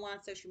popular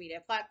online social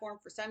media platform.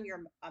 For some,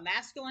 you're a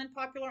masculine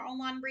popular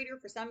online reader.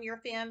 For some, you're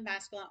a femme,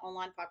 masculine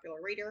online popular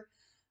reader.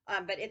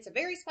 But it's a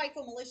very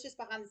spiteful, malicious,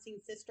 behind the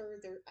scenes sister.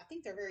 I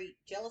think they're very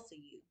jealous of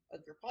you,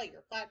 of your probably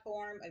your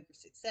platform, of your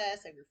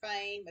success, of your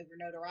fame, of your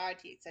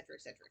notoriety, etc.,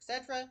 etc.,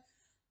 etc.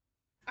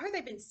 I heard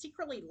they've been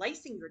secretly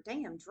lacing your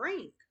damn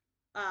drink.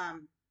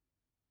 Um,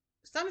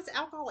 some it's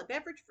alcoholic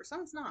beverage, for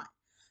some it's not.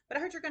 But I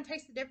heard you're going to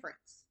taste the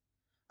difference.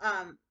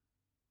 Um,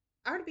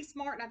 I heard to be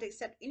smart not to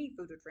accept any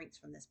food or drinks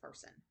from this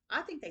person.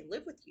 I think they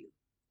live with you,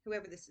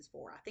 whoever this is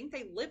for. I think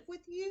they live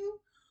with you,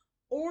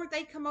 or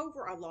they come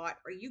over a lot,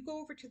 or you go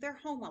over to their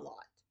home a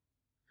lot.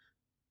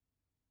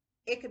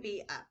 It could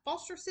be a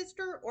foster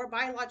sister or a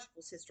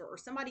biological sister, or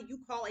somebody you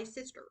call a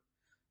sister.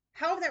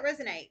 However that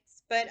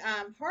resonates. But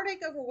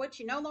heartache over what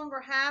you no longer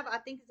have, I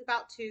think is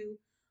about to.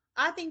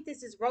 I think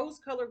this is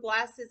rose-colored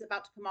glasses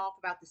about to come off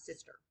about the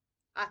sister.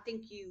 I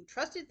think you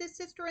trusted this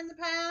sister in the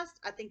past.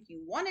 I think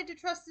you wanted to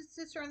trust this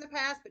sister in the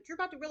past, but you're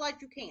about to realize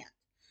you can't.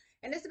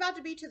 And it's about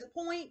to be to the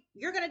point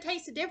you're going to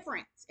taste a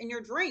difference in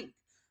your drink.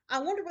 I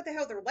wonder what the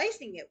hell they're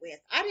lacing it with.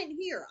 I didn't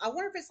hear. I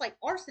wonder if it's like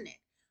arsenic.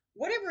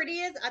 Whatever it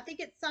is, I think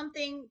it's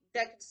something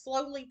that could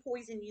slowly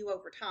poison you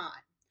over time.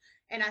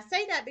 And I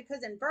say that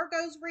because in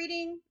Virgo's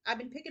reading, I've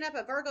been picking up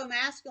a Virgo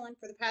masculine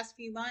for the past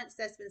few months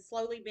that's been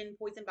slowly been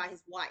poisoned by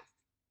his wife.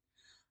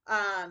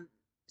 Um,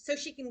 so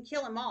she can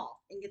kill him off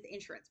and get the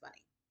insurance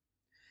money.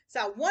 So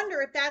I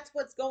wonder if that's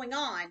what's going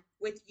on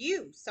with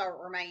you, sir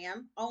or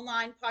ma'am,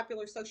 online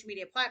popular social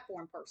media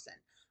platform person.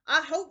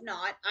 I hope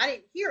not. I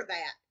didn't hear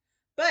that.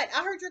 But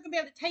I heard you're going to be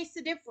able to taste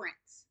the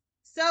difference.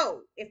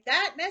 So if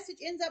that message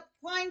ends up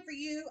applying for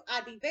you,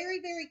 I'd be very,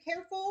 very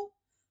careful.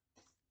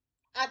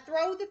 I'd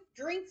throw the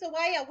drinks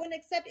away. I wouldn't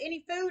accept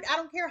any food. I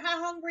don't care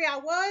how hungry I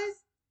was.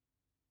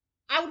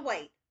 I would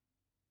wait.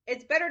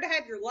 It's better to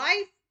have your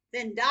life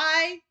than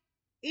die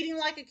eating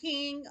like a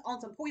king on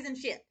some poison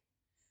shit.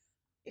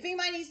 If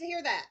anybody needs to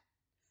hear that,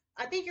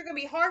 I think you're going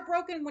to be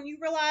heartbroken when you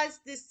realize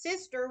this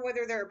sister,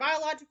 whether they're a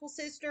biological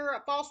sister,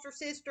 a foster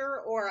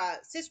sister, or a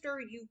sister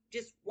you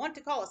just want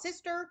to call a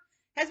sister,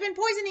 has been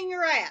poisoning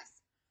your ass.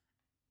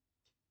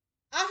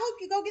 I hope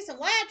you go get some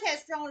lab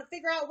tests drawn to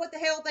figure out what the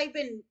hell they've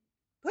been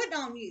putting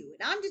on you.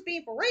 And I'm just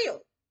being for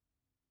real.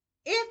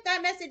 If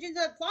that message ends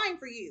up flying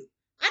for you,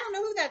 I don't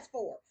know who that's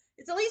for.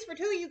 It's at least for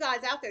two of you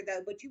guys out there,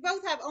 though. But you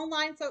both have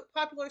online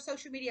popular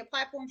social media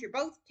platforms. You're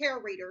both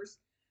tarot readers.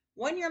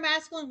 One you're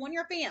masculine, one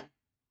you're femme.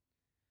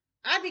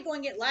 I'd be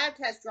going to get lab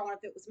tests drawn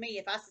if it was me,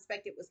 if I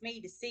suspect it was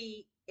me, to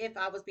see if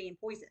I was being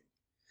poisoned.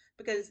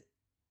 Because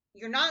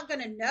you're not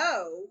going to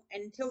know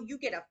until you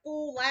get a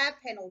full lab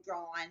panel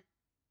drawn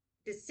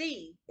to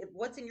see if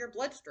what's in your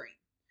bloodstream.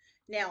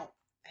 Now,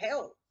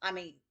 hell, I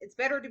mean, it's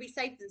better to be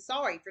safe than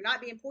sorry. If you're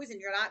not being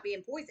poisoned, you're not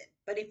being poisoned.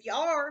 But if you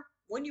are,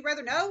 wouldn't you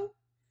rather know?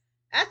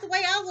 That's the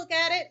way I look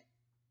at it.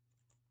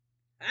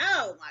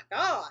 Oh my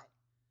God.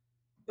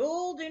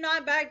 Bull, do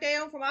not back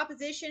down from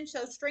opposition.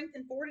 Show strength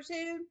and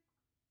fortitude.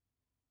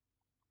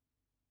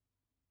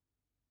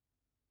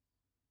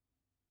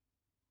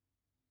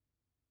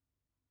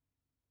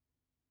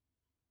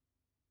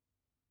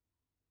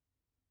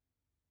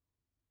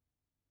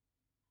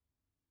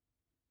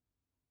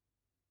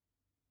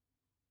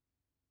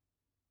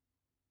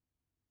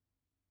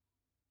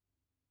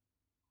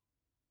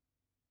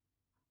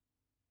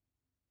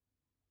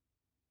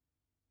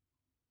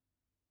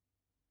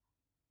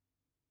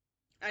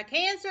 A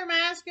Cancer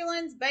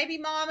masculine's baby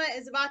mama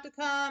is about to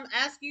come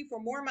ask you for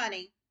more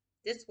money.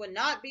 This would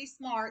not be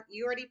smart.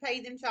 You already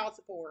paid them child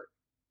support.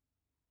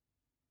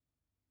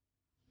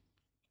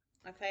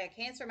 Okay,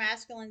 a Cancer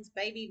masculine's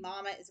baby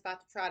mama is about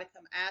to try to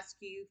come ask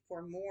you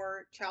for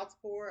more child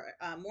support,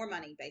 more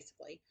money,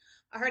 basically.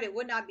 I heard it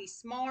would not be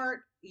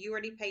smart. You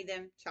already paid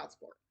them child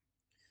support.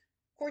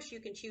 Of course,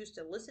 you can choose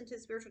to listen to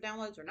spiritual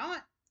downloads or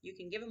not. You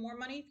can give them more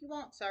money if you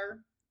want,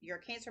 sir. You're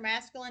a Cancer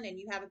masculine and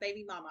you have a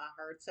baby mama, I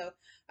heard. So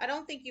I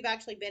don't think you've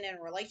actually been in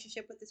a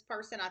relationship with this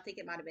person. I think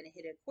it might have been a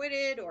hit and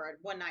quitted or a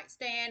one night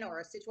stand or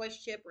a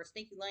situationship or a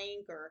sneaky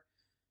link or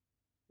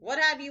what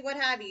have you, what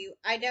have you.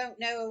 I don't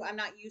know. I'm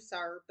not you,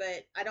 sir,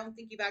 but I don't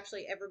think you've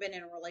actually ever been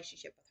in a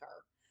relationship with her.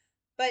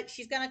 But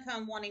she's going to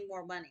come wanting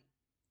more money.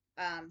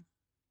 Um,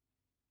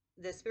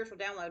 the spiritual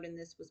download in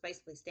this was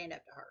basically stand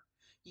up to her.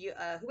 You,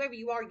 whoever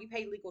you are, you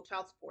pay legal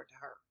child support to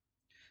her.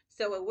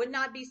 So it would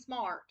not be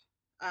smart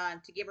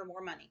to give her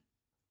more money.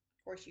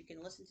 Of course, you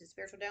can listen to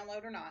spiritual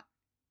download or not.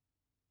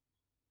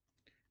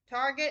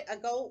 Target a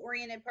goal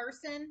oriented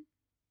person.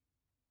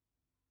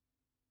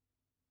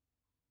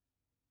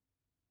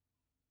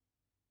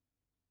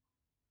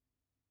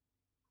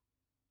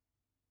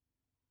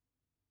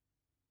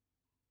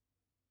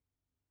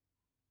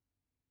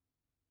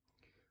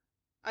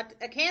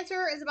 A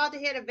Cancer is about to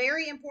hit a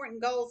very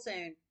important goal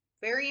soon.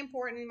 Very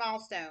important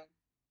milestone.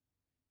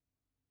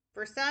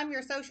 For some,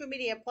 your social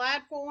media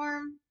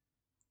platform.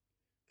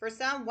 For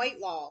some, weight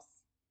loss.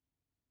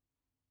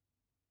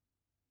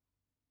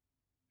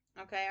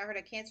 Okay, I heard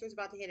a Cancer is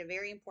about to hit a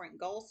very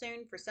important goal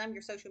soon. For some,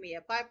 your social media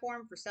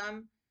platform. For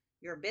some,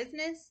 your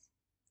business.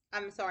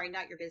 I'm sorry,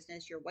 not your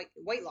business, your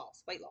weight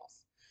loss, weight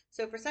loss.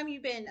 So for some,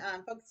 you've been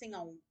focusing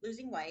on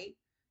losing weight.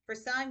 For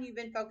some, you've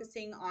been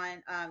focusing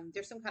on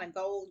there's some kind of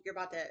goal you're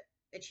about to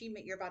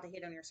achievement you're about to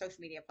hit on your social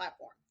media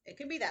platform. It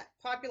could be that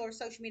popular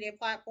social media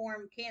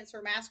platform,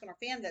 cancer, masculine, or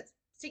femme that's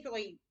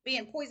secretly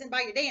being poisoned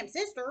by your damn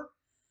sister,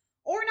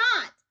 or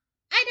not.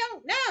 I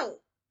don't know.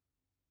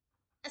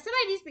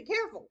 Somebody needs to be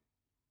careful.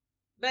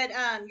 But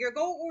you're a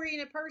goal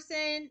oriented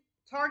person,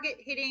 target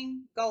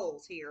hitting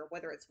goals here,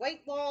 whether it's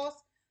weight loss,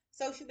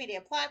 social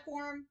media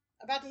platform,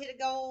 about to hit a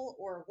goal,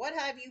 or what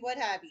have you, what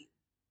have you.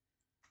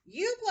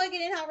 You plug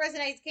it in how it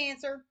resonates,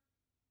 Cancer.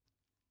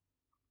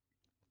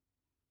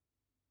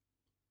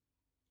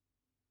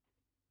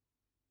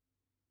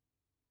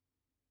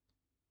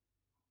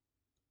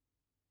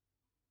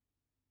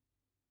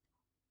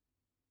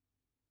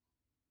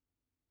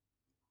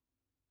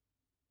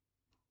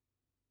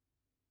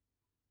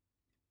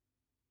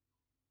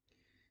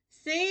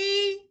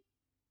 C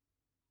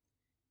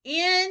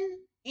N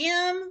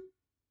M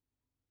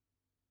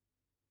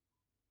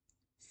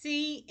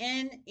C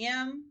N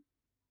M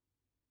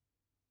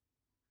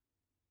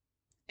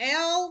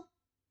L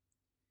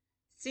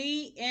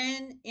C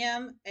N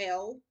M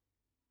L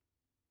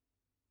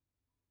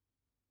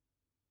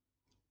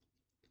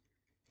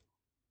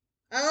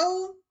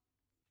O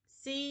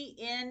C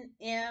N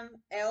M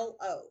L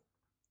O.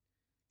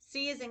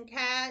 C is in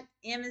cat,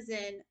 M is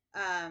in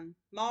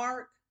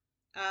Mark,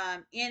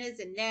 N is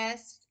in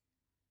nest,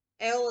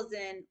 L is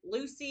in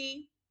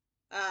Lucy,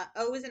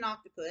 O is in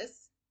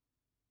octopus,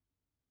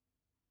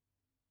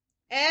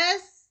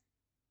 S,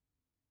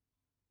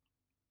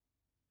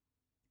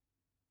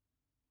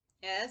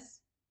 S,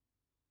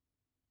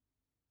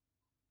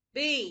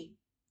 B,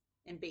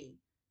 and B.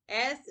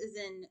 S is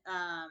in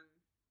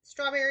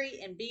strawberry,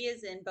 and B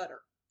is in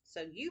butter.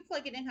 So you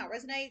plug it in how it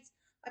resonates.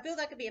 I feel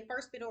that could be a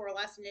first, middle, or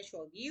last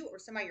initial of you or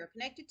somebody you're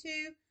connected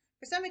to.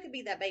 For some, it could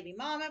be that baby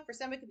mama. For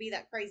some, it could be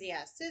that crazy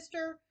ass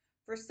sister.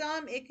 For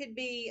some, it could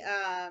be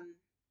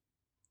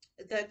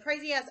the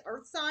crazy ass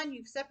earth sign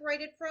you've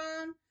separated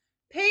from.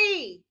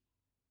 P,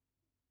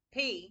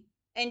 P,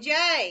 and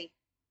J.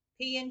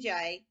 P and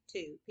J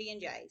too. P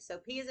and J. So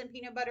P is in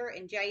peanut butter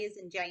and J is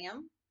in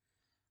jam.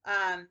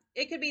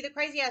 It could be the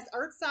crazy ass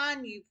earth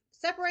sign you've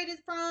separated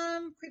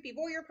from, creepy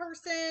voyeur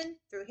person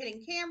through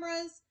hidden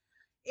cameras.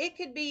 It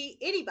could be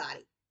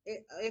anybody.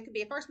 It could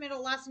be a first,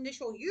 middle, last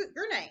initial,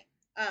 your name.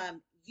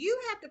 You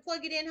have to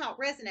plug it in how it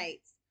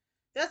resonates.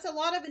 That's a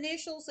lot of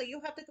initials, so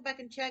you'll have to go back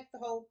and check the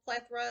whole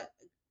plethora,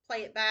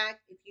 play it back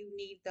if you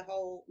need the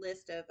whole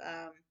list of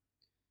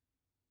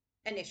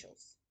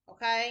initials.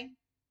 Okay?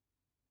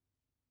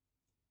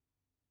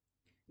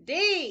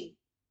 D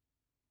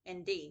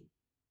and D.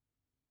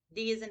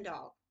 D is in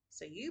dog.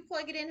 So you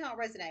plug it in how it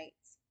resonates.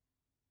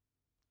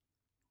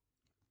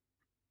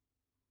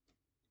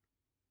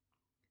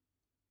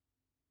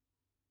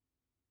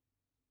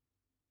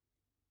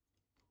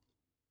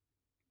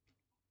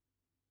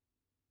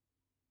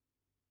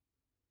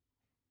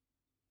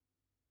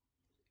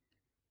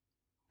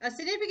 A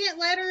significant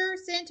letter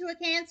sent to a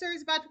Cancer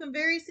is about to become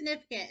very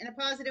significant in a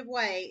positive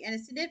way. And a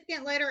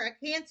significant letter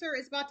a Cancer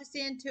is about to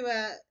send to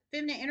a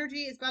feminine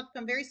energy is about to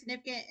become very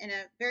significant in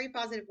a very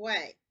positive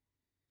way.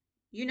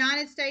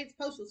 United States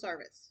Postal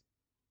Service.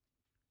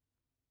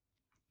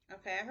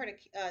 Okay, I heard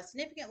a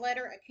significant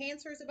letter a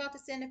Cancer is about to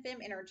send a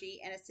femme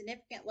energy, and a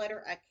significant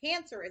letter a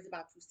Cancer is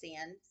about to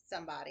send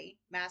somebody,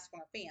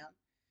 masculine or femme,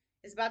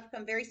 is about to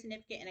become very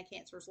significant in a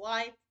Cancer's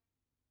life.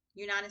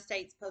 United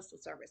States Postal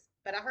Service.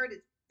 But I heard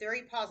it's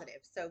very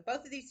positive. So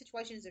both of these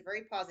situations are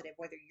very positive.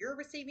 Whether you're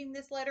receiving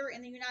this letter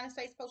in the United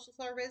States Postal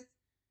Service,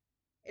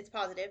 it's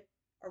positive,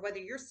 or whether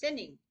you're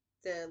sending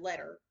the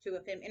letter to a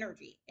femme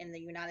energy in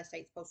the United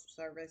States Postal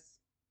Service,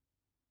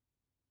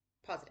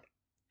 positive.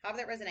 However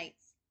that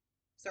resonates,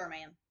 sir,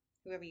 man,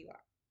 whoever you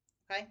are.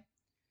 Okay?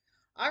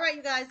 All right,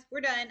 you guys, we're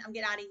done. I'm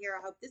getting out of here.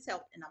 I hope this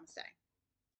helped, and namaste.